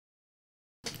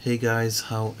Hey guys,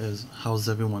 how's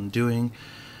everyone doing?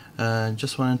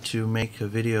 Just wanted to make a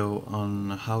video on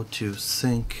how to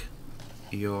sync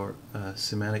your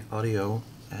Cymatic audio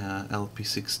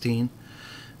lp-16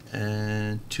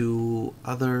 to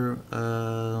other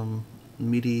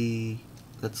Midi,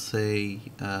 let's say,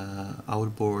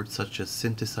 outboards such as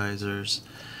synthesizers,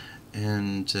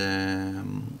 and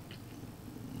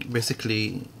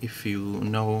basically, if you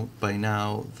know by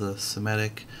now, the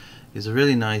Cymatic is a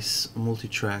really nice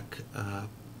multi-track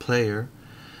player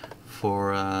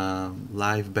for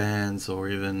live bands or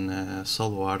even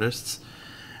solo artists.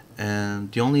 And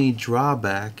the only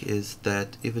drawback is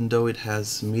that even though it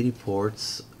has MIDI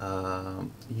ports,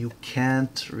 you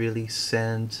can't really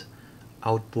send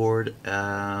outboard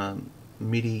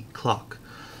MIDI clock.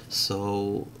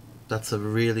 So that's a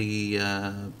really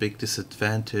big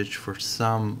disadvantage for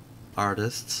some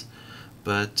artists.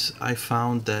 But I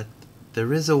found that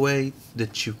there is a way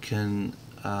that you can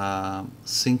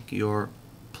sync your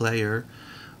player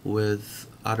with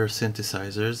other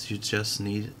synthesizers. You just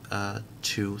need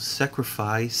to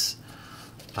sacrifice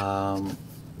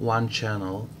one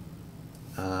channel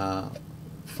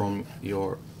from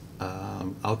your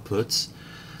outputs.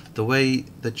 The way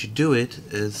that you do it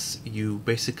is you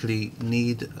basically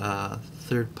need a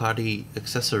third-party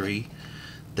accessory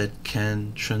that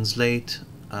can translate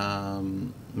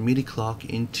MIDI clock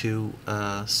into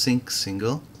a sync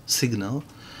signal,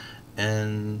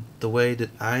 and the way that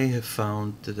I have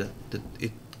found that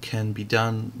it can be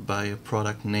done by a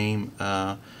product named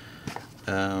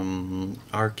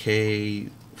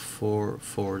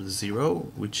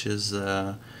RK440, which is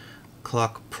a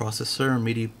clock processor,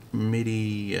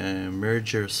 MIDI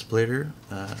merger splitter.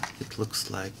 It looks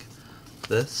like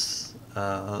this.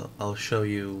 I'll show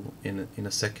you in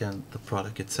a second the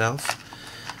product itself,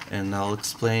 and I'll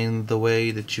explain the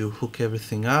way that you hook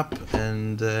everything up,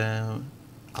 and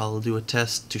I'll do a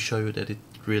test to show you that it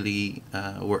really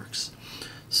works.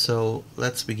 So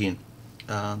let's begin.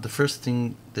 The first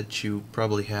thing that you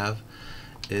probably have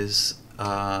is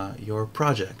your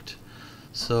project.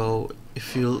 So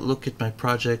if you look at my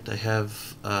project, I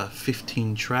have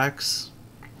 15 tracks,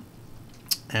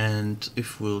 and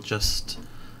if we'll just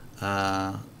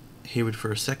hear it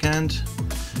for a second,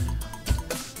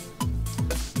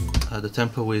 the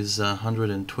tempo is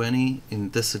 120 in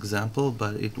this example,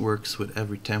 but it works with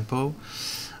every tempo.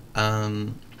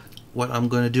 What I'm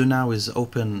going to do now is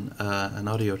open an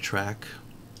audio track,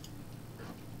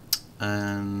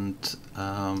 and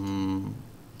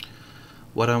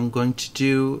what I'm going to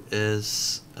do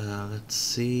is, let's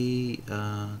see,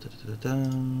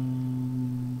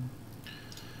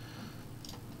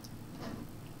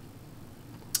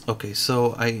 okay,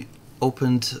 so I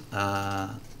opened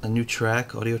a new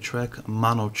track, audio track,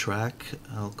 mono track.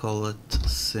 I'll call it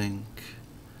signal.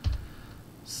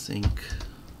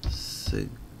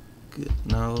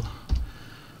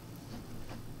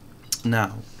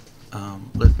 Now,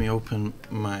 let me open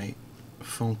my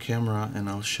phone camera and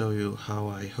I'll show you how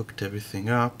I hooked everything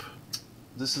up.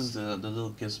 This is the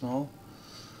little gizmo.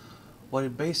 What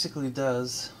it basically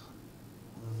does,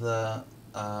 the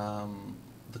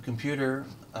computer's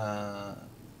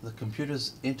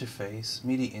interface,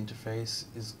 MIDI interface,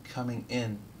 is coming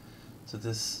in to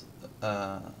this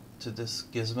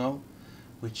gizmo,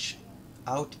 which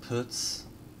outputs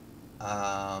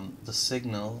the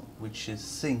signal, which is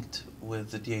synced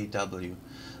with the DAW.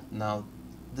 Now,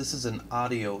 this is an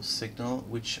audio signal,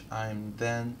 which I'm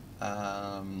then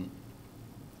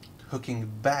hooking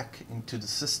back into the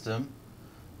system,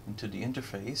 into the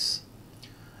interface,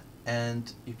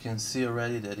 and you can see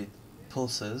already that it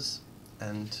pulses,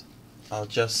 and I'll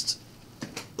just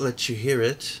let you hear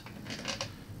it.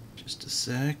 Just a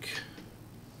sec.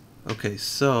 Okay,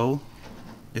 so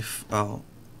if I'll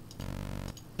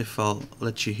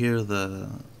let you hear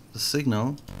the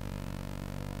signal,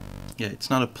 yeah, it's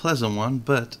not a pleasant one,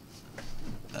 but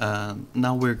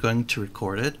now we're going to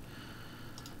record it.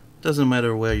 Doesn't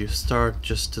matter where you start,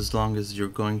 just as long as you're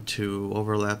going to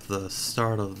overlap the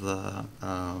start of the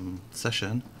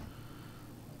session.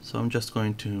 So I'm just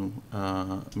going to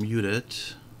mute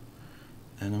it,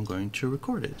 and I'm going to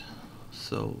record it.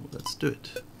 So let's do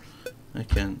it. I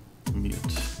can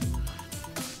mute.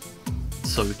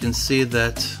 So you can see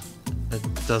that it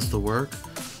does the work.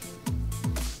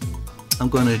 I'm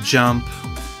going to jump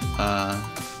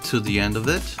to the end of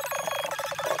it.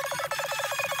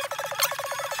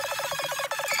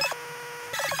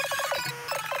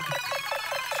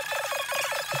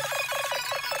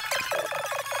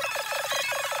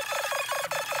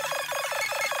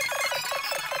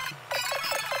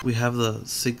 We have the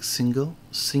sync signal,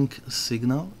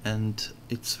 and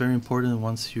it's very important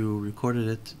once you recorded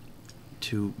it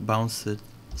to bounce it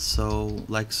so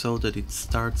that it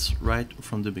starts right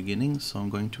from the beginning. So I'm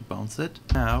going to bounce it.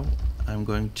 Now I'm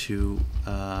going to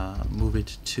move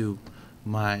it to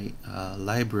my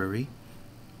library.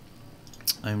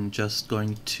 I'm just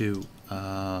going to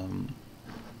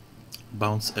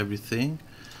bounce everything.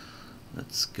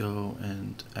 Let's go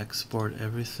and export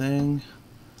everything.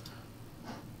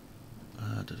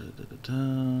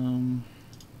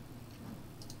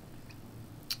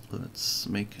 Let's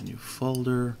make a new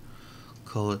folder,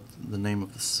 call it the name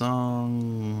of the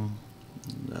song.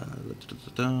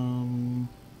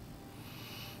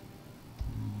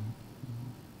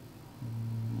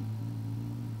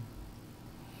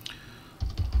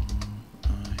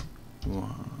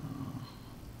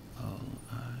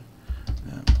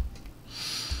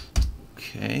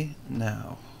 Okay,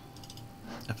 now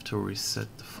after we reset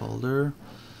the folder,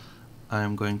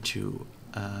 I'm going to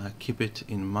keep it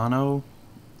in mono,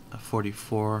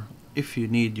 44. If you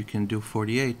need, you can do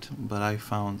 48, but I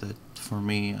found that for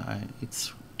me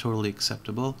it's totally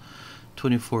acceptable.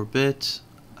 24-bit,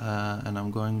 and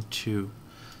I'm going to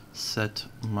set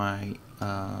my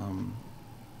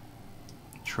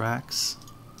tracks.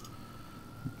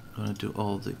 I'm going to do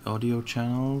all the audio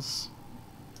channels,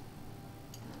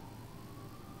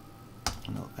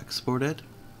 and I'll export it.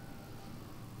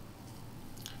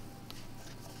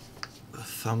 The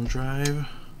thumb drive.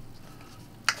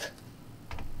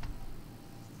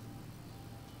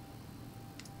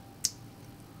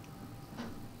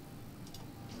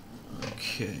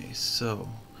 Okay, so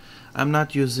I'm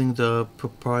not using the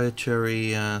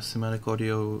proprietary Cymatic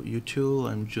audio U-tool.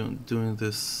 I'm doing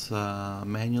this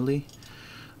manually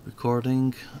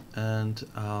recording, and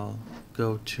I'll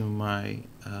go to my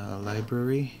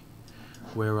library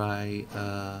where I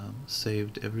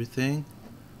saved everything.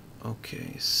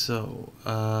 Okay, so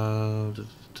I'm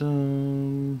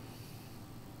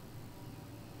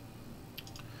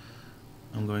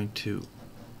going to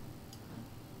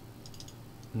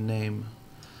name.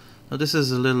 Now this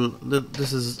is a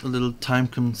little time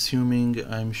consuming.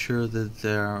 I'm sure that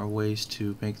there are ways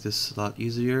to make this a lot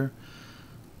easier.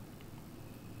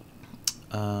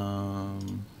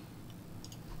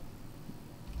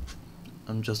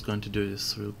 I'm just going to do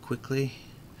this real quickly.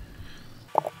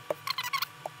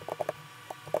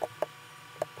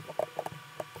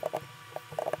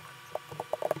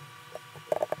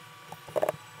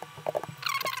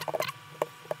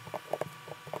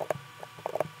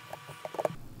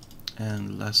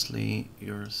 And lastly,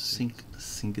 your sync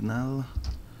signal.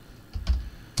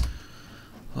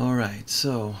 Alright,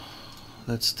 so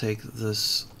let's take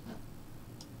this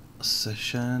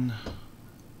session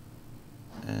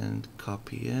and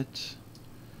copy it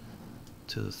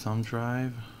to the thumb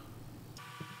drive.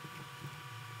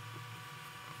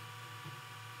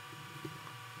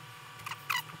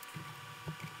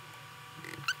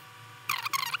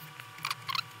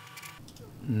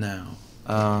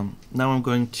 Now I'm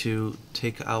going to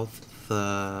take out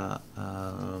the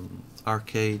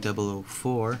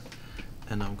RK004,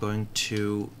 and I'm going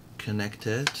to connect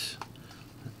it.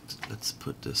 Let's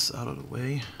put this out of the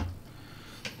way.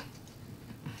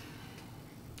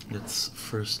 Let's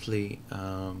firstly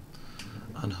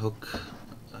unhook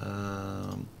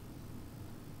the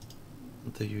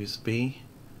USB.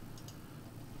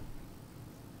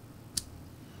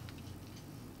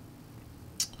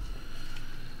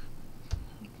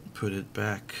 Put it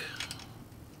back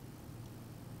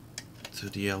to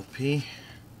the LP.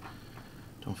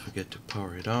 Don't forget to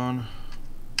power it on.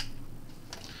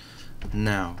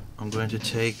 Now I'm going to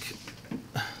take.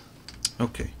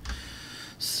 Okay,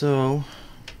 so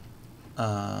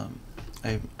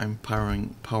I'm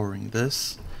powering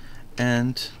this,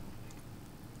 and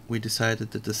we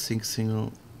decided that the sync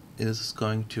signal is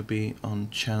going to be on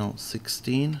channel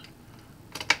 16,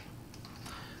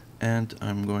 and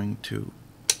I'm going to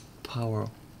power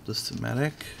the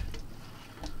Cymatic.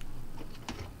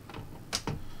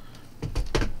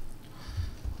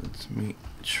 Let me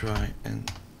try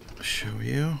and show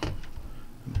you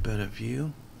a better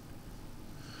view.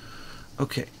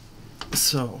 Okay,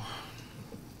 so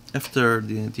after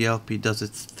the LP does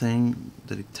its thing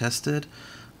that it tested,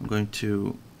 I'm going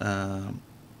to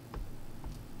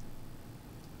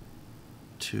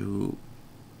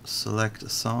select a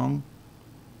song.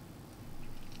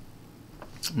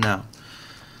 Now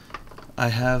I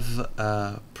have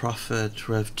Prophet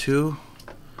Rev 2.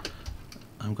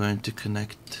 I'm going to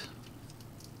connect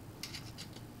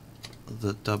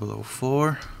the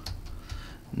 004.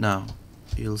 Now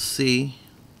you'll see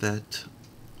that,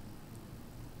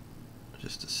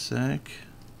 just a sec,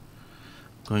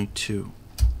 going to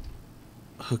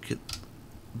hook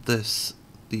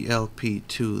the LP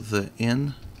to the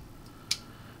in,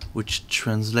 which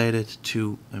translated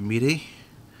to a Midi,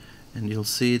 and you'll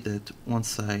see that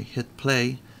once I hit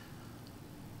play,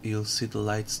 you'll see the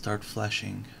lights start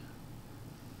flashing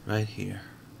right here.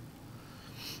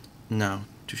 Now,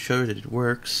 to show you that it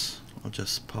works, I'll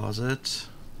just pause it.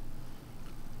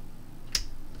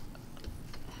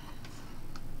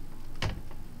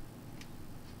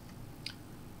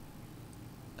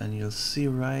 And you'll see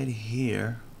right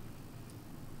here,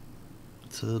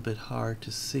 it's a little bit hard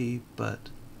to see, but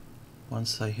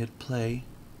once I hit play,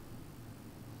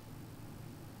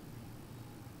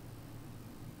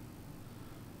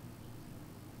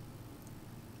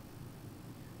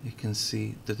 you can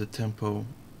see that the tempo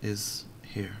is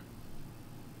here.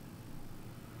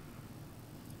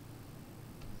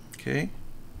 Okay.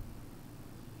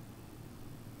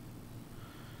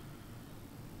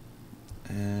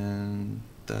 And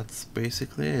that's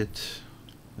basically it.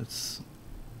 Let's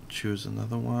choose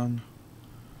another one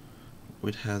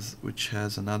which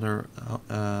has another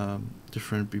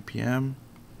different BPM.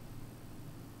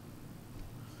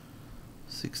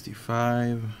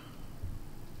 65.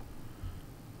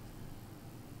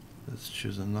 Let's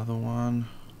choose another one.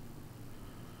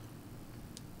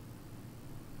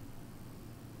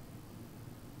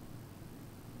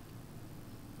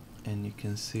 And you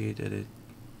can see that it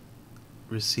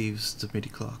receives the MIDI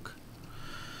clock.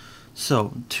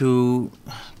 So to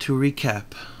recap,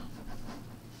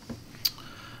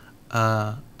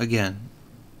 again,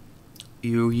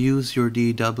 you use your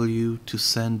DAW to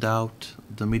send out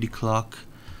the MIDI clock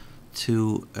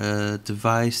to a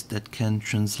device that can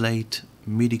translate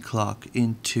MIDI clock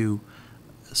into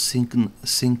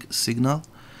sync signal,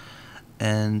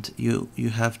 and you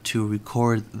have to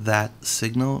record that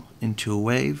signal into a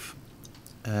wave.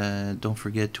 Don't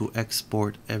forget to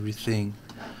export everything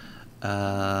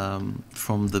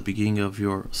from the beginning of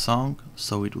your song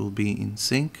so it will be in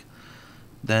sync.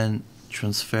 Then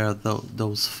transfer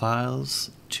those files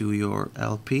to your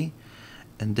LP,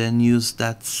 and then use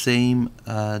that same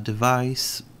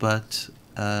device, but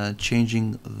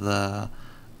changing the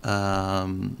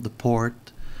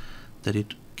port that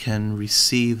it can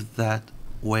receive that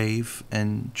wave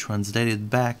and translate it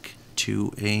back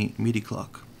to a MIDI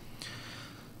clock.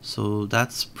 So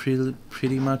that's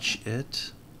pretty much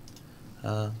it.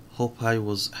 Hope I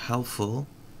was helpful,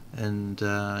 and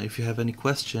if you have any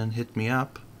question, hit me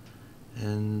up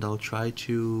and I'll try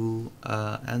to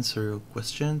answer your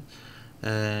question.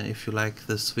 If you like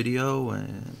this video,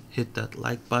 hit that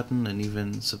like button and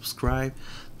even subscribe.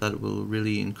 That will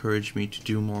really encourage me to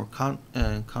do more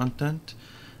content.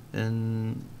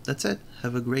 And that's it.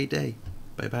 Have a great day.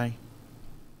 Bye bye.